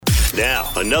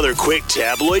Now, another quick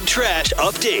tabloid trash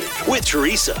update with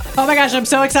Teresa. Oh my gosh, I'm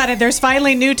so excited. There's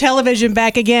finally new television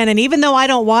back again. And even though I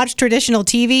don't watch traditional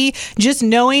TV, just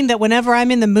knowing that whenever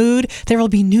I'm in the mood, there will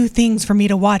be new things for me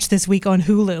to watch this week on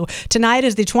Hulu. Tonight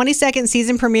is the 22nd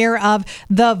season premiere of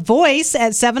The Voice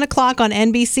at 7 o'clock on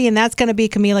NBC. And that's going to be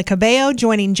Camila Cabello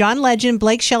joining John Legend,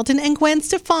 Blake Shelton, and Gwen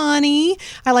Stefani.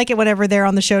 I like it whenever they're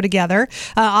on the show together.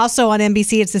 Also on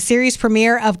NBC, it's the series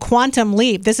premiere of Quantum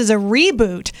Leap. This is a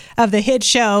reboot of the hit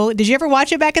show. Did you ever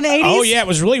watch it back in the 80s? Oh, yeah. It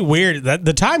was really weird.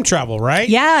 The time travel, right?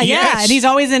 Yeah. Yes. And he's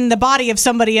always in the body of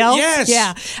somebody else. Yes.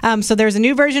 Yeah. So there's a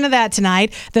new version of that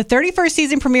tonight. The 31st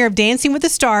season premiere of Dancing with the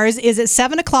Stars is at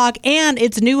 7 o'clock, and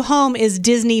its new home is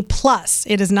Disney Plus.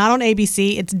 It is not on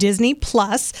ABC. It's Disney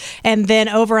Plus. And then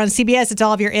over on CBS, it's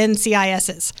all of your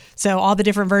NCISs. So all the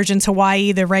different versions,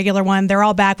 Hawaii, the regular one, they're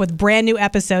all back with brand new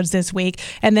episodes this week.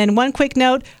 And then one quick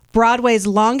note, Broadway's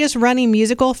longest running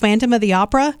musical, Phantom of the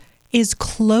Opera, is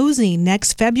closing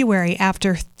next February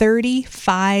after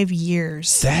 35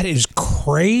 years. That is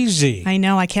crazy. I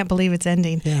know. I can't believe it's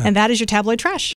ending. Yeah. And that is your tabloid trash.